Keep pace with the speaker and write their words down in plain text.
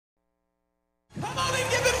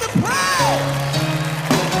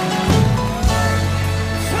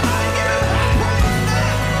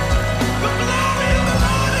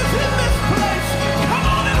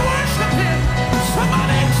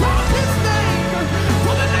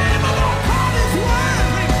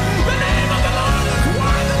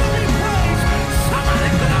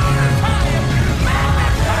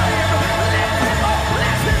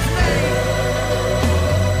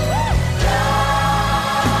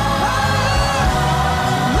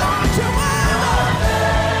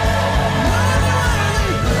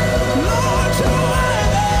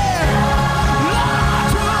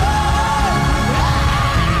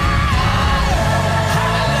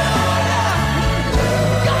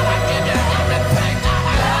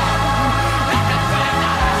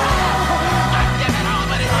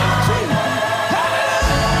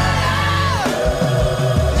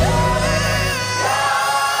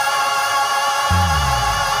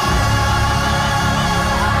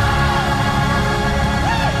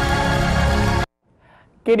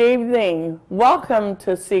Good evening. Welcome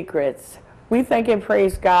to Secrets. We thank and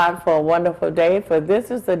praise God for a wonderful day, for this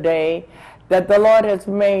is the day that the Lord has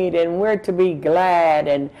made, and we're to be glad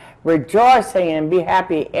and rejoicing and be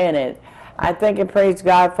happy in it. I thank and praise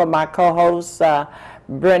God for my co-host, Dr.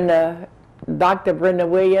 Brenda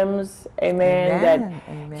Williams, amen.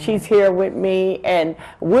 Amen. She's here with me, and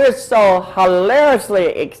we're so hilariously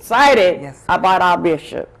excited about our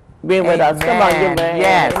bishop being with us. Come on, give him a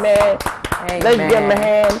hand. Amen. Let's give him a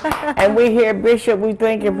hand. And we hear, Bishop, we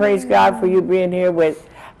thank and praise God for you being here with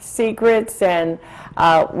Secrets, and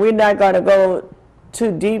we're not going to go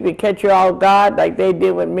too deep and catch you off guard like they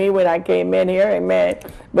did with me when I came in here, amen.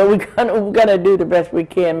 But we're gonna do the best we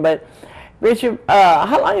can. But Bishop,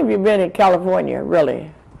 how long have you been in California,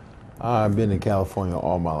 really? I've been in California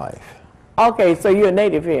all my life. Okay, so you're a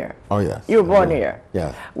native here? Oh, yes. You were born here?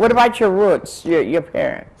 Yes. What about your roots, your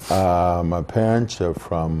parents? My parents are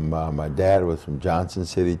from, my dad was from Johnson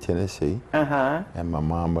City, Tennessee. And my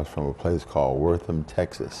mom was from a place called Wortham,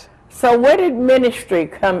 Texas. So where did ministry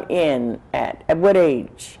come in at what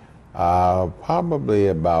age? Probably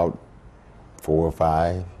about 4 or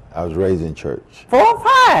 5. I was raised in church. 4 or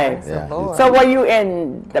 5? Yeah. So were you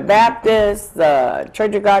in the Baptist, the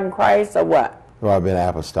Church of God in Christ, or what? Well, I've been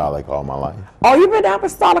apostolic all my life. Oh, you've been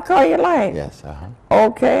apostolic all your life? Yes,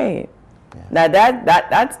 Okay. Yeah. Now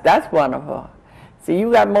that's wonderful. See,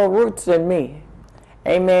 you got more roots than me.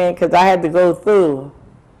 Amen, because I had to go through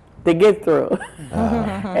to get through.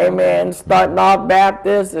 Amen. Starting off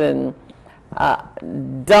Baptist and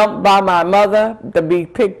dumped by my mother to be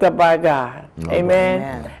picked up by God.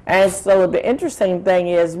 Amen. And so the interesting thing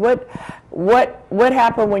is, what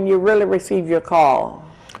happened when you really received your call?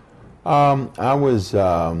 I was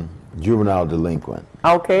juvenile delinquent.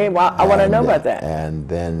 Okay, well, I want to know about that. And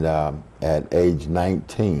then at age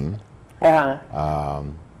 19,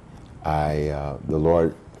 the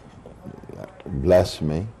Lord blessed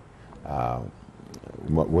me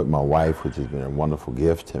with my wife, which has been a wonderful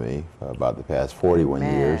gift to me for about the past 41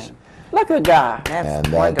 years. Look at God. That's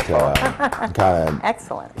wonderful. Kind of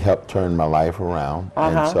excellent. Helped turn my life around.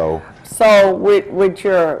 And so with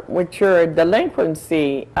your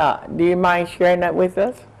delinquency, do you mind sharing that with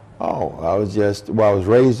us? Oh, I was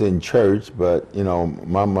raised in church, but you know,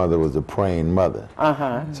 my mother was a praying mother.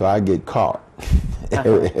 So I get caught.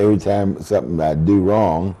 Every time something I do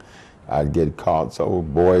wrong, I'd get caught. So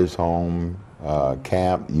boys' home,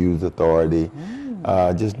 camp, youth authority,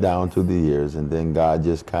 just down through the years. And then God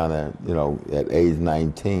just kind of, you know, at age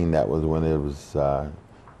 19, that was when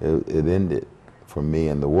it ended for me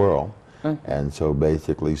in the world. And so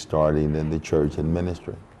basically starting in the church and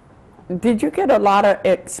ministry. Did you get a lot of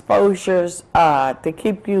exposures to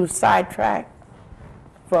keep you sidetracked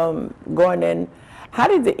from going in? How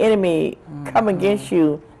did the enemy come against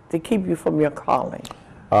you to keep you from your calling?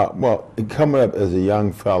 Well, coming up as a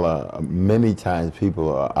young fella, many times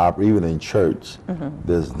people are, even in church,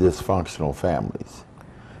 there's dysfunctional families.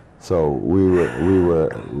 So we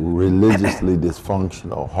were religiously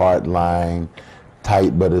dysfunctional, hard line,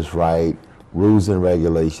 tight but it's right, rules and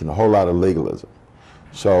regulation, a whole lot of legalism.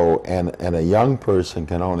 So, and a young person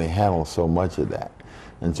can only handle so much of that.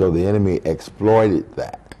 And so the enemy exploited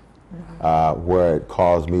that, where it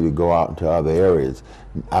caused me to go out into other areas.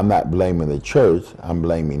 I'm not blaming the church, I'm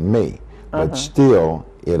blaming me. But still,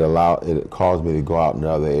 it caused me to go out into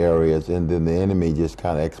other areas, and then the enemy just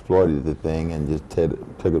kind of exploited the thing and just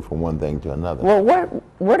took it from one thing to another. Well,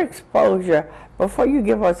 what exposure, before you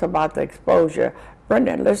give us about the exposure,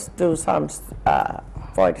 Brenda, let's do Psalm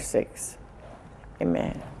 46.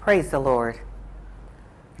 Amen. Praise the Lord.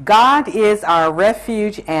 God is our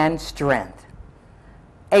refuge and strength,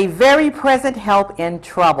 a very present help in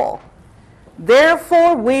trouble.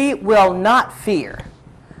 Therefore we will not fear,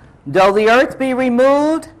 though the earth be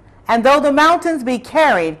removed, and though the mountains be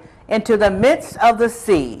carried into the midst of the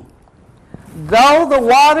sea, though the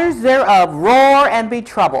waters thereof roar and be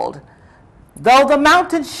troubled, though the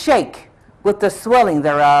mountains shake with the swelling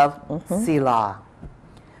thereof, Selah.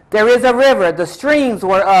 There is a river, the streams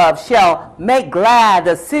whereof shall make glad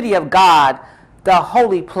the city of God, the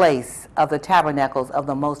holy place of the tabernacles of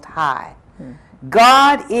the Most High.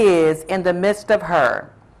 God is in the midst of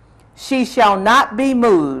her. She shall not be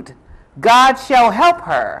moved. God shall help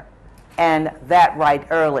her, and that right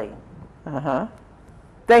early.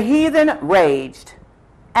 The heathen raged,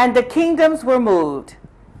 and the kingdoms were moved.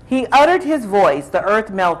 He uttered his voice, the earth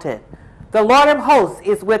melted. The Lord of hosts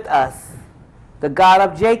is with us. The God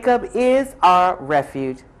of Jacob is our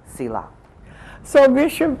refuge, Selah. So,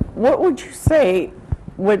 Bishop, what would you say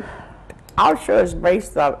with our show is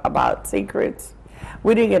based about secrets?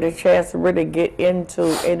 We didn't get a chance to really get into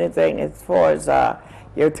anything as far as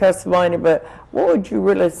your testimony, but what would you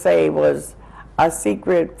really say was a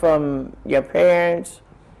secret from your parents,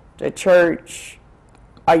 the church,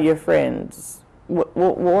 or your friends? What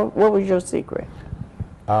was your secret?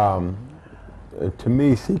 To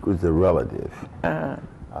me, secrets are relative,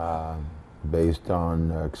 based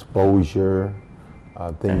on exposure,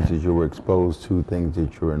 things that you were exposed to, things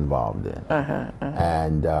that you're involved in.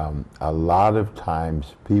 And a lot of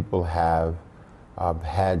times people have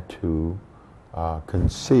had to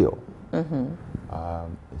conceal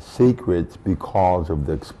secrets because of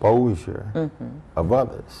the exposure of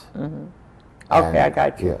others. Okay, I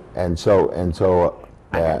got you. Yeah, and so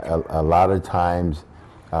a lot of times,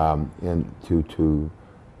 to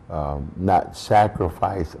not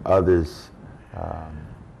sacrifice others'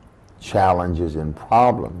 challenges and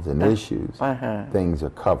problems and issues, things are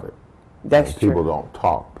covered. That's true. People don't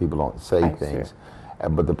talk. People don't say things.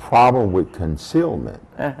 But the problem with concealment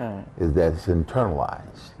is that it's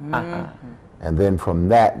internalized. And then from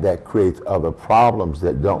that creates other problems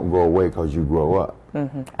that don't go away because you grow up.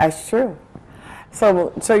 That's true.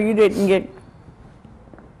 So you didn't get,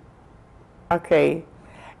 okay,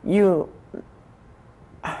 you,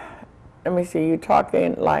 let me see, you're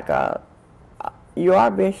talking like you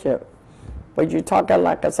are bishop, but you're talking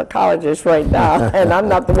like a psychologist right now, and I'm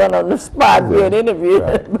not the one on the spot being interviewed,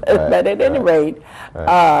 but at any rate,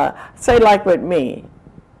 say like with me,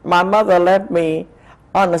 my mother left me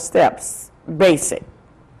on the steps, basic,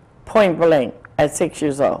 point blank, at 6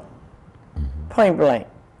 years old, point blank.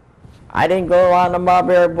 I didn't go around the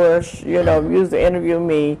mulberry bush, you know, used to interview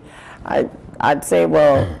me. I'd say,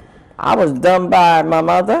 well, I was dumped by my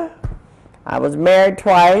mother. I was married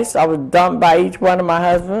twice. I was dumped by each one of my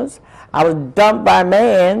husbands. I was dumped by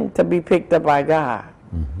man to be picked up by God.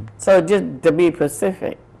 So just to be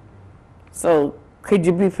specific. So could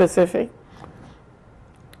you be specific?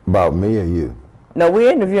 About me or you? No,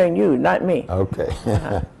 we're interviewing you, not me. Okay.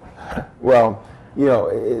 Well, you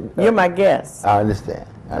know. You're my guest. I understand.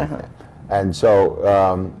 And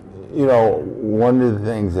so, you know, one of the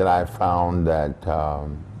things that I found that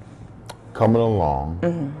coming along,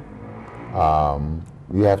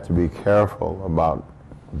 you have to be careful about,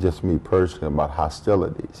 just me personally, about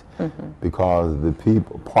hostilities, because the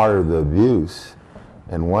people, part of the abuse,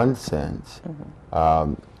 in one sense,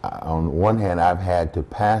 on one hand, I've had to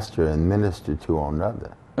pastor and minister to on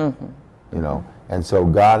another, you know, and so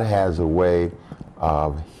God has a way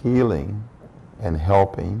of healing and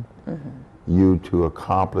helping you to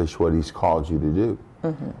accomplish what He's called you to do.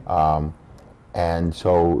 And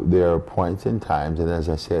so there are points and times, and as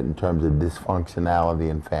I said, in terms of dysfunctionality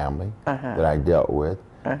in family that I dealt with,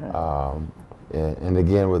 and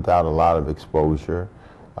again, without a lot of exposure,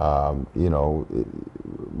 you know,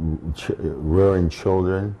 rearing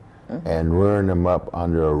children and rearing them up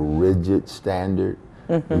under a rigid standard.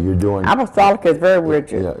 You're doing. Apostolic is very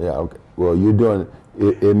rigid. Yeah, okay. Well, you're doing.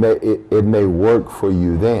 It may work for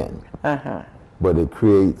you then, but it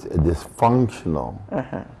creates a dysfunctional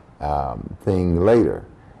thing later,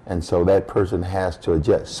 and so that person has to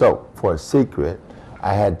adjust. So for a secret,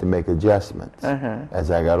 I had to make adjustments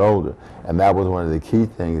as I got older, and that was one of the key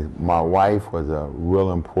things. My wife was a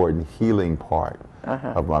real important healing part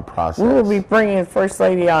of my process. We will be bringing First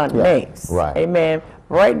Lady on next. Right. Amen.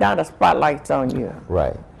 Right now the spotlight's on you.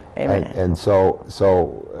 Right. Amen. And so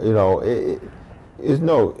you know,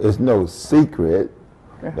 it's no secret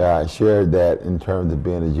that I shared that in terms of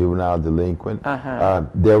being a juvenile delinquent.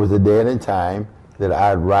 There was a day and time that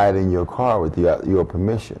I'd ride in your car with your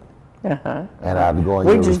permission. And I'd go in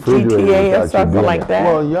your refrigerator GTA or something like that?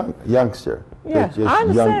 Well, youngster. Yeah, just I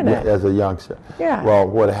understand that. As a youngster. Yeah. Well,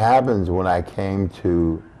 what happens when I came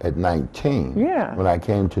to, at 19, when I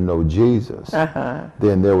came to know Jesus,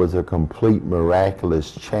 then there was a complete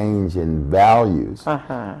miraculous change in values.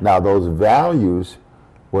 Now, those values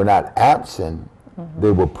were not absent.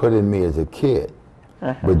 They were put in me as a kid.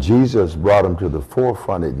 But Jesus brought them to the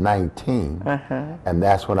forefront at 19, and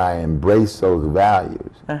that's when I embraced those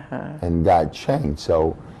values and got changed.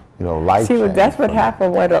 So, you know, life changed. See, that's what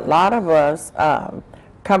happened with a lot of us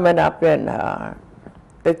coming up in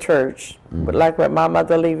the church, but like with my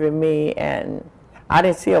mother leaving me, and I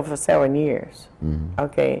didn't see her for 7 years,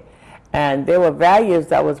 okay? And there were values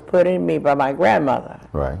that was put in me by my grandmother.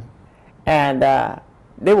 Right. And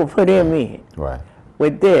they were put in me. Right.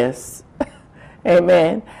 With this.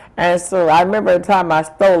 Amen. And so I remember the time I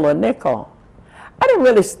stole a nickel. I didn't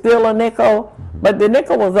really steal a nickel, but the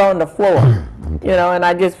nickel was on the floor, you know, and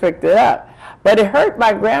I just picked it up. But it hurt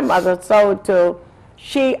my grandmother so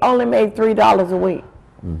she only made $3 a week.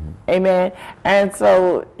 Amen. And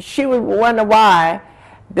so she would wonder why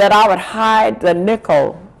that I would hide the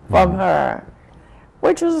nickel from her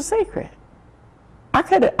which was a secret. I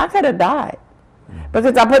could have died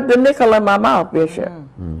because I put the nickel in my mouth, Bishop.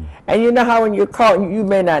 And you know how when you're caught, you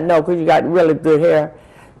may not know because you got really good hair.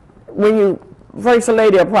 When you, First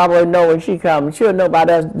Lady will probably know when she comes. She'll know about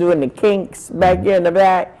us doing the kinks back here in the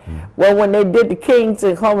back. Well, when they did the kinks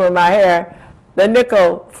and combing my hair, the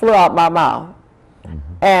nickel flew out my mouth.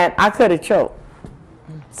 And I could have choked.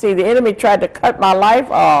 See, the enemy tried to cut my life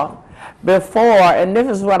off before, and this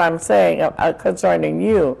is what I'm saying concerning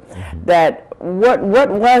you, that what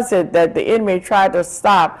was it that the enemy tried to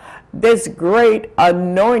stop this great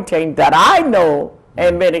anointing that I know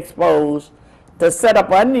and been exposed to set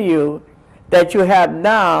up under you that you have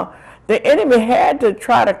now? The enemy had to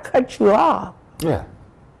try to cut you off. Yeah.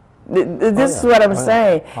 This is what I'm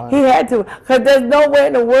saying. He had to, because there's no way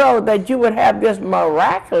in the world that you would have this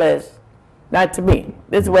miraculous, not to me,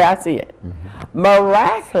 this is the way I see it,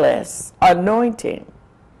 miraculous anointing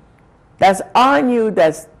that's on you,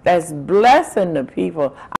 that's blessing the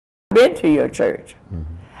people. I've been to your church,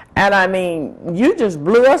 and I mean, you just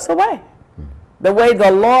blew us away. The way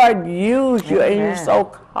the Lord used you, and you're so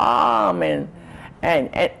calm, and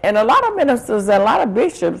a lot of ministers and a lot of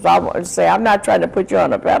bishops, I want to say, I'm not trying to put you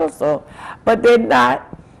on a pedestal, but they're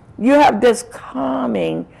not, you have this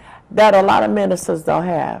calming that a lot of ministers don't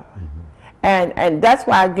have. And that's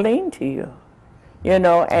why I glean to you, you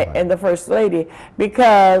know, and the First Lady,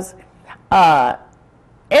 because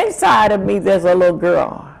inside of me there's a little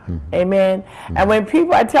girl, amen? And when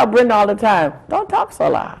people, I tell Brenda all the time, don't talk so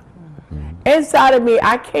loud. Inside of me,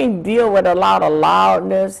 I can't deal with a lot of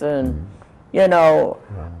loudness and, you know,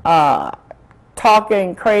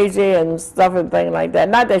 talking crazy and stuff and things like that.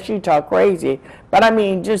 Not that she talk crazy, but I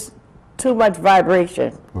mean just too much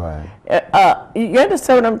vibration. Right. You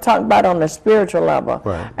understand what I'm talking about on the spiritual level.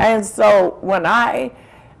 Right. And so when I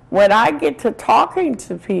get to talking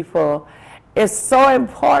to people, it's so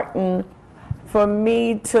important for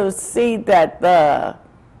me to see that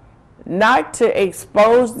not to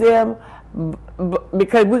expose them,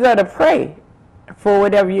 because we're going to pray for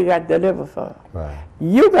whatever you got delivered for. Right.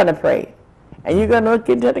 You're going to pray, and you're going to look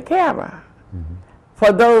into the camera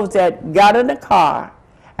for those that got in the car,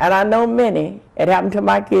 and I know many, it happened to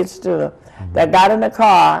my kids too, that got in the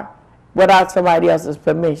car without somebody else's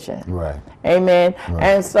permission. Right. Amen. Right.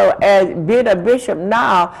 And so as being a bishop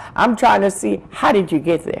now, I'm trying to see, how did you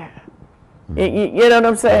get there? You know what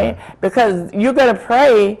I'm saying? Right. Because you're going to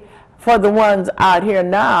pray for the ones out here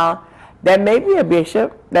now that may be a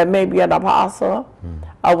bishop, that may be an apostle,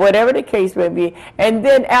 or whatever the case may be. And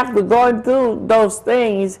then after going through those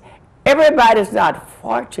things, everybody's not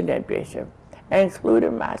fortunate, Bishop,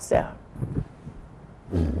 including myself.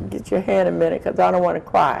 Get your hand a minute, because I don't want to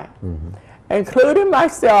cry. Including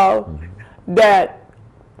myself, that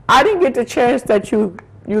I didn't get the chance that you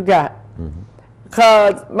got.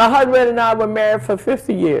 Because my husband and I were married for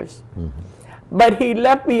 50 years. But he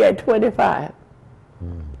left me at 25.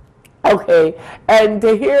 Okay, and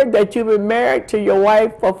to hear that you've been married to your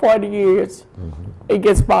wife for 40 years, it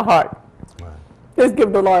gets my heart. Right. Just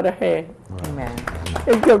give the Lord a hand. Right. Amen.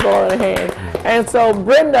 Just give the Lord a hand. And so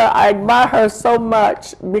Brenda, I admire her so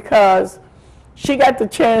much because she got the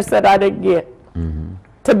chance that I didn't get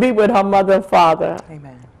to be with her mother and father.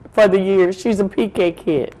 Amen. For the years. She's a PK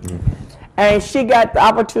kid. And she got the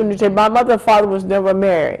opportunity. My mother and father was never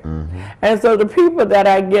married. And so the people that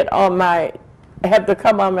I get on my, have to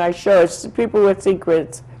come on my show, it's people with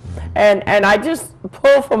secrets. And I just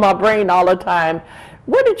pull from my brain all the time.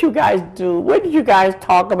 What did you guys do? What did you guys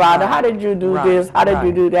talk about? Right. How did you do this? How did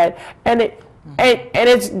you do that? And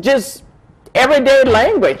it's just everyday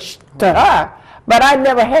language to her. But I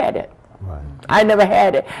never had it. Right. I never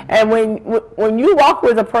had it. And when you walk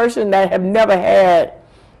with a person that have never had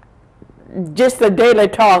just a daily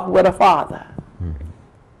talk with a father,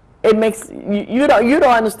 it makes you don't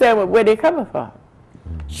understand where they're coming from.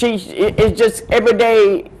 It's just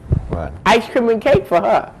everyday ice cream and cake for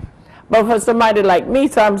her. But for somebody like me,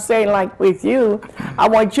 so I'm saying, like with you, I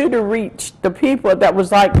want you to reach the people that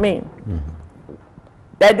was like me,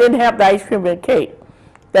 that didn't have the ice cream and cake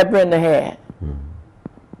that Brenda had.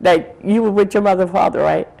 That you were with your mother and father,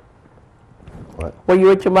 right? What? Were you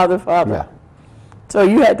with your mother and father? Yeah. So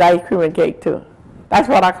you had the ice cream and cake too. That's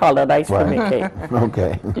what I call it, ice cream and cake.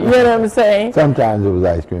 Okay. You know what I'm saying? Sometimes it was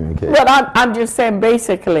ice cream and cake. But I'm just saying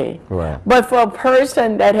basically. Right. But for a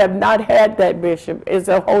person that have not had that, Bishop, it's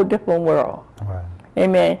a whole different world. Right.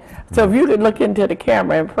 Amen. So if you could look into the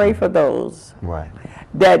camera and pray for those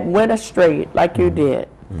that went astray like you did.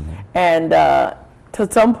 And to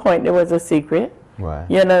some point there was a secret. Right.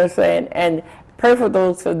 You know what I'm saying? And pray for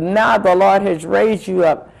those. So now the Lord has raised you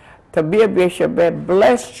up to be a bishop and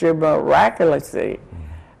blessed you miraculously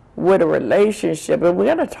with a relationship, and we're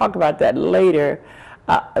going to talk about that later,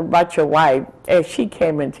 about your wife as she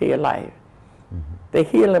came into your life. The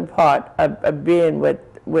healing part of being with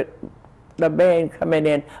the man coming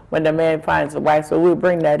in when the man finds a wife, so we'll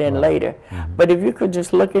bring that in later. But if you could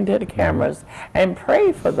just look into the cameras and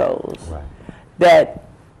pray for those that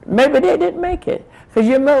maybe they didn't make it. Because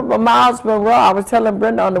you remember Miles Monroe, I was telling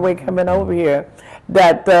Brenda on the way coming over here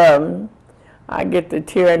that, I get to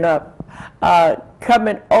tearing up,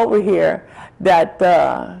 coming over here, that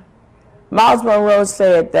Miles Monroe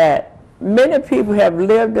said that many people have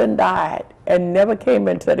lived and died and never came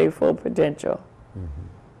into their full potential.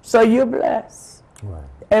 So you're blessed.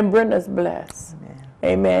 And Brenda's blessed.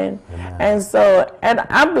 Amen. And so, and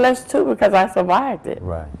I'm blessed too because I survived it.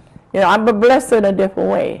 You know, I'm blessed in a different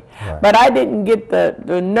way. But I didn't get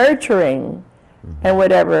the nurturing and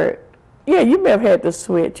whatever. Yeah, you may have had to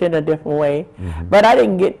switch in a different way, but I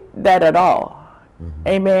didn't get that at all.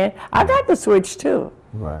 Amen. I got the switch too,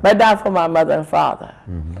 but not for my mother and father.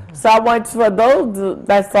 So I want for those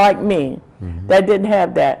that's like me, that didn't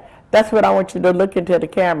have that, that's what I want you to look into the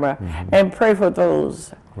camera and pray for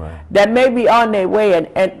those that may be on their way,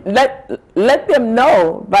 and let them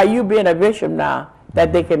know by you being a bishop now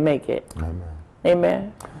that they can make it.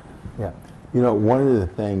 Amen. Yeah. You know, one of the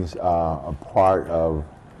things, a part of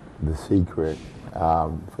the secret,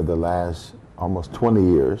 for the last almost 20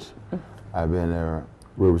 years, I've been a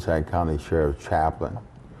Riverside County Sheriff's Chaplain,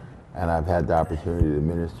 and I've had the opportunity to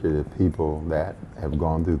minister to people that have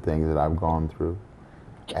gone through things that I've gone through,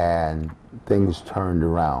 and things turned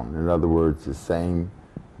around. In other words, the same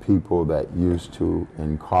people that used to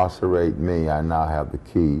incarcerate me, I now have the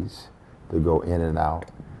keys to go in and out.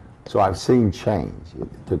 So I've seen change. It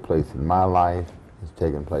took place in my life, it's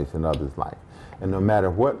taken place in others' life. And no matter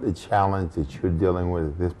what the challenge that you're dealing with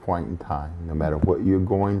at this point in time, no matter what you're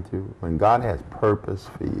going through, when God has purpose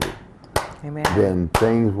for you, then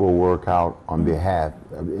things will work out on behalf.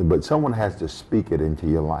 But someone has to speak it into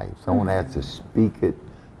your life. Someone has to speak it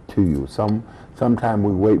to you. Sometimes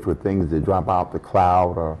we wait for things to drop out the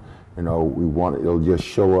cloud, or you know, we want it'll just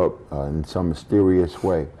show up in some mysterious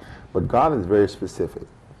way. But God is very specific.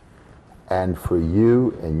 And for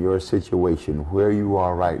you and your situation, where you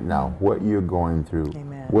are right now, what you're going through,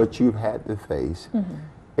 what you've had to face,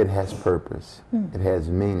 it has purpose. It has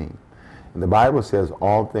meaning. And the Bible says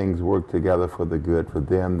all things work together for the good for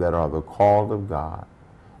them that are the called of God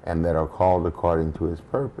and that are called according to his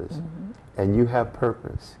purpose. And you have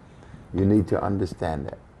purpose. You need to understand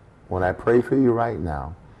that. When I pray for you right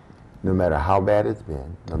now, no matter how bad it's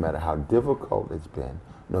been, no matter how difficult it's been,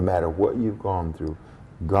 no matter what you've gone through,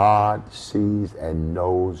 God sees and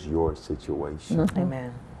knows your situation.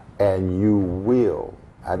 Amen. And you will,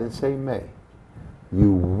 I didn't say may,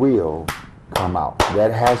 you will come out.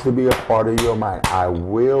 That has to be a part of your mind. I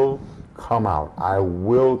will come out. I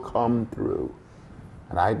will come through.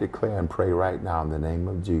 And I declare and pray right now in the name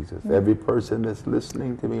of Jesus, every person that's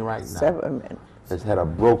listening to me right now has had a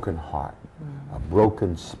broken heart, a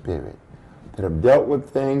broken spirit, that have dealt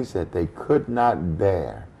with things that they could not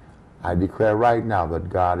bear. I declare right now that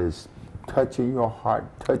God is touching your heart,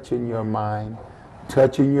 touching your mind,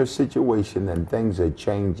 touching your situation, and things are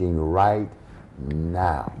changing right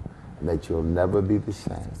now, and that you'll never be the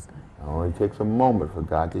same. It only takes a moment for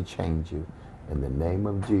God to change you. In the name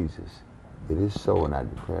of Jesus, it is so, and I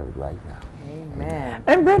declare it right now. Amen.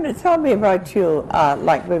 And Brenda, tell me about you,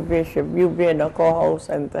 like with Bishop, you being a co-host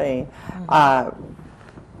and thing.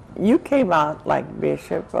 You came out like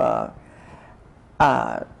Bishop,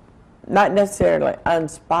 not necessarily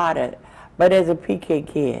unspotted, but as a PK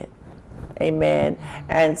kid. Amen.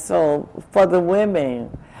 And so for the women,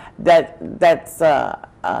 that's the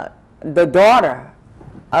daughter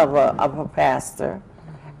of a pastor.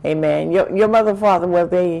 Amen. Your mother and father, were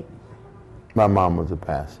they? My mom was a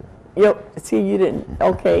pastor. See, you didn't.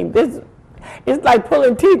 Okay, it's like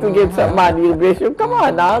pulling teeth to get something out of you, Bishop. Come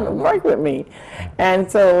on now, work with me.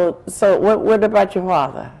 And so what about your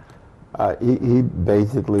father? He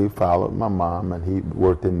basically followed my mom, and he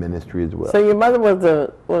worked in ministry as well. So your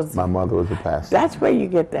mother was my mother was a pastor. That's where you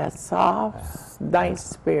get that soft, nice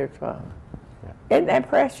spirit from. Isn't that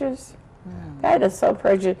precious? That is so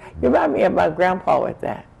precious. You remind me of my grandpa with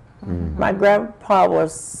that. My grandpa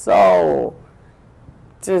was so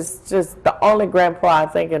just the only grandpa I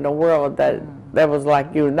think in the world that was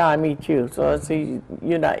like you. Now I meet you, so see,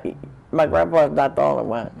 you're not. My grandpa is not the only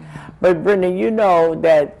one. But Brenda, you know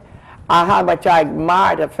that. How much I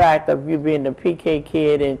admire the fact of you being the PK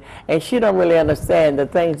kid, and she don't really understand the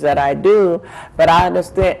things that I do, but I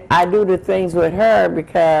understand, I do the things with her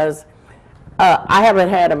because I haven't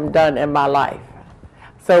had them done in my life.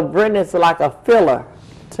 So Brenda's like a filler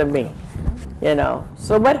to me, you know.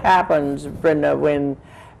 So what happens, Brenda, when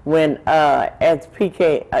as a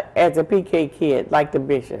PK kid, like the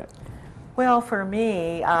bishop? Well, for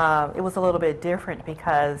me, it was a little bit different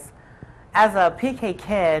because as a PK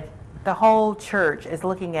kid, the whole church is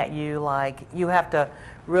looking at you like you have to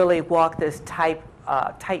really walk this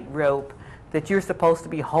tightrope that you're supposed to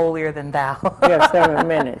be holier than thou. Yeah, 7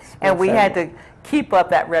 minutes. And we had to keep up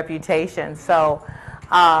that reputation. So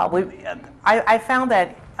I found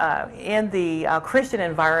that in the Christian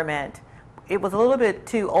environment, it was a little bit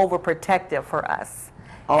too overprotective for us.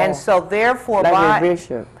 Oh, and so therefore, like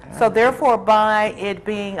bishop. So therefore, by it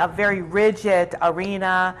being a very rigid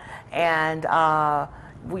arena, and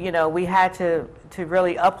we had to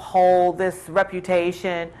really uphold this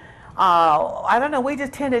reputation. I don't know. We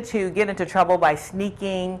just tended to get into trouble by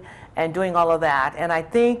sneaking and doing all of that. And I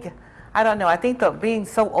think that being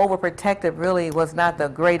so overprotective really was not the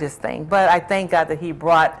greatest thing. But I thank God that He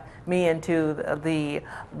brought me into the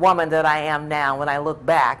woman that I am now when I look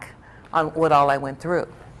back on what all I went through.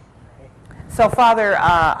 So, Father,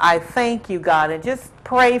 I thank you, God, and just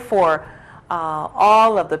pray for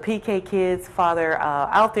all of the PK kids, Father,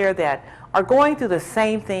 out there that are going through the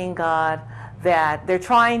same thing, God, that they're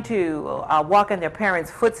trying to walk in their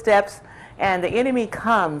parents' footsteps, and the enemy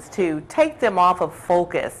comes to take them off of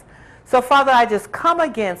focus. So, Father, I just come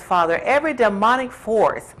against, Father, every demonic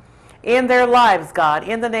force in their lives, God,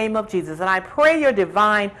 in the name of Jesus. And I pray your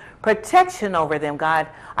divine protection over them, God.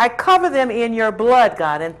 I cover them in your blood,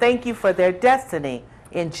 God, and thank you for their destiny.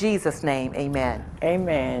 In Jesus' name, amen.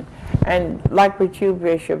 Amen. And like with you,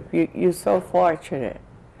 Bishop, you're so fortunate.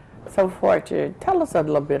 So fortunate. Tell us a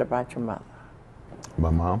little bit about your mother. My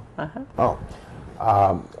mom? Uh-huh.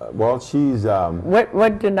 Oh. Well, she's... The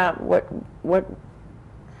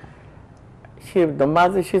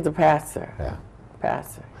mother, she's a pastor. Yeah.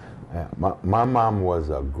 Pastor. Yeah. My mom was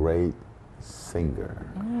a great singer.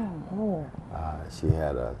 Oh. She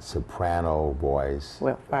had a soprano voice.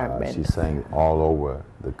 Well, she sang all over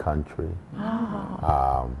the country.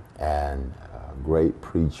 Oh. And a great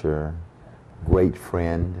preacher, great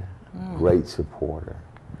friend, great supporter.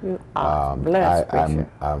 You are blessed, Bishop.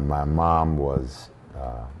 My mom was,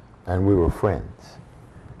 and we were friends.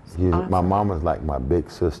 Awesome. My mom was like my big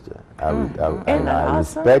sister. I awesome?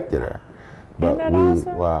 respected her. But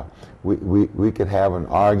awesome? we could have an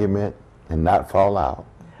argument and not fall out.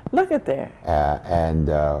 Look at that.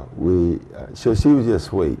 So she was just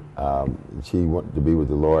sweet. She went to be with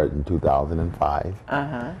the Lord in 2005.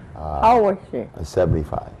 How old was she?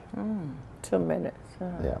 75. 2 minutes.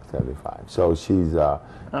 Yeah, 75. So she's,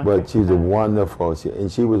 but she's a wonderful,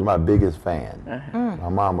 and she was my biggest fan. My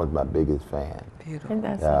mom was my biggest fan. Beautiful.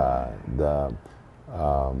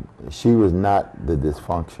 She was not the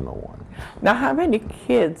dysfunctional one. Now, how many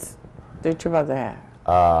kids did your mother have?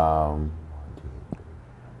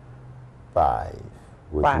 5.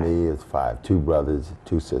 With me, it's 5. 2 brothers,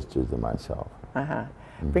 2 sisters, and myself.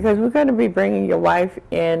 Because we're going to be bringing your wife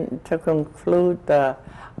in to conclude the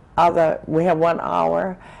other. We have 1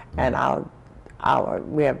 hour, and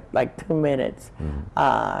we have like 2 minutes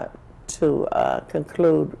to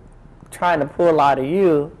conclude, trying to pull out of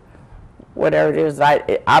you whatever it is.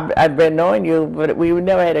 I've been knowing you, but we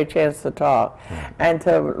never had a chance to talk. And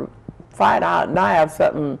to find out, now I have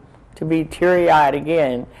something to be teary-eyed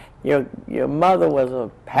again. Your mother was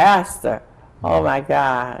a pastor. Oh my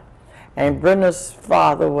God. And Brenda's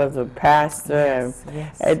father was a pastor.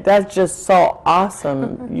 Yes. And that's just so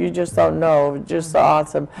awesome. You just don't know. Just so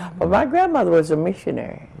awesome. But my grandmother was a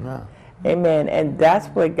missionary. Yeah. Amen. And that's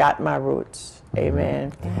what got my roots.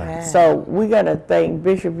 Amen. Amen. So we're going to thank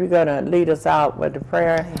Bishop. You're going to lead us out with the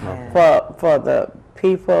prayer for the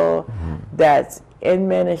people that's in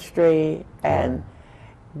ministry, and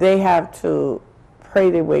they have to pray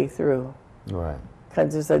their way through. Right.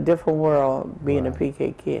 Because it's a different world being a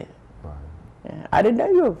PK kid. Right. Yeah. I didn't know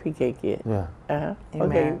you were a PK kid. Yeah.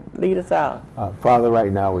 Okay, lead us out. Father,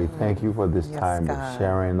 right now we thank you for this time God. of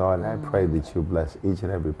sharing, Lord. And I pray that you bless each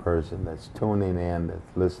and every person that's tuning in, that's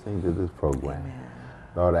listening to this program. Amen.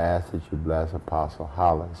 Lord, I ask that you bless Apostle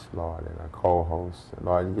Hollis, Lord, and our co-hosts.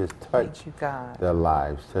 Lord, you just touch their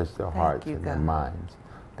lives, touch their hearts and their minds.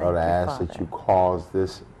 Lord, I ask that you cause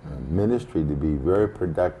this ministry to be very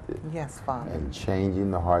productive. Yes, Father. And changing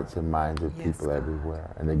the hearts and minds of people everywhere.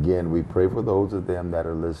 And again, we pray for those of them that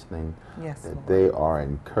are listening, that they are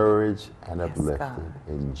encouraged and uplifted. God.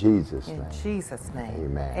 In Jesus' name. In Jesus' name.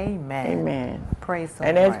 Amen. Amen. Amen. Praise the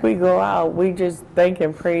And Lord. as we go out, we just thank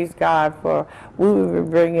and praise God for, we will be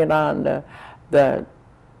bringing on the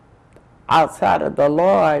outside of the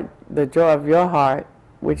Lord, the joy of your heart,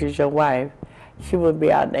 which is your wife. She will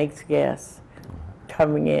be our next guest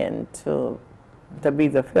coming in to be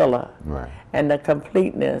the filler and the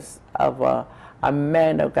completeness of a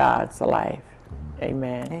man of God's life.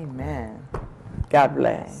 Amen. Amen. God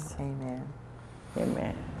bless. Amen.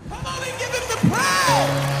 Amen. Come on and give him the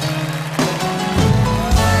praise.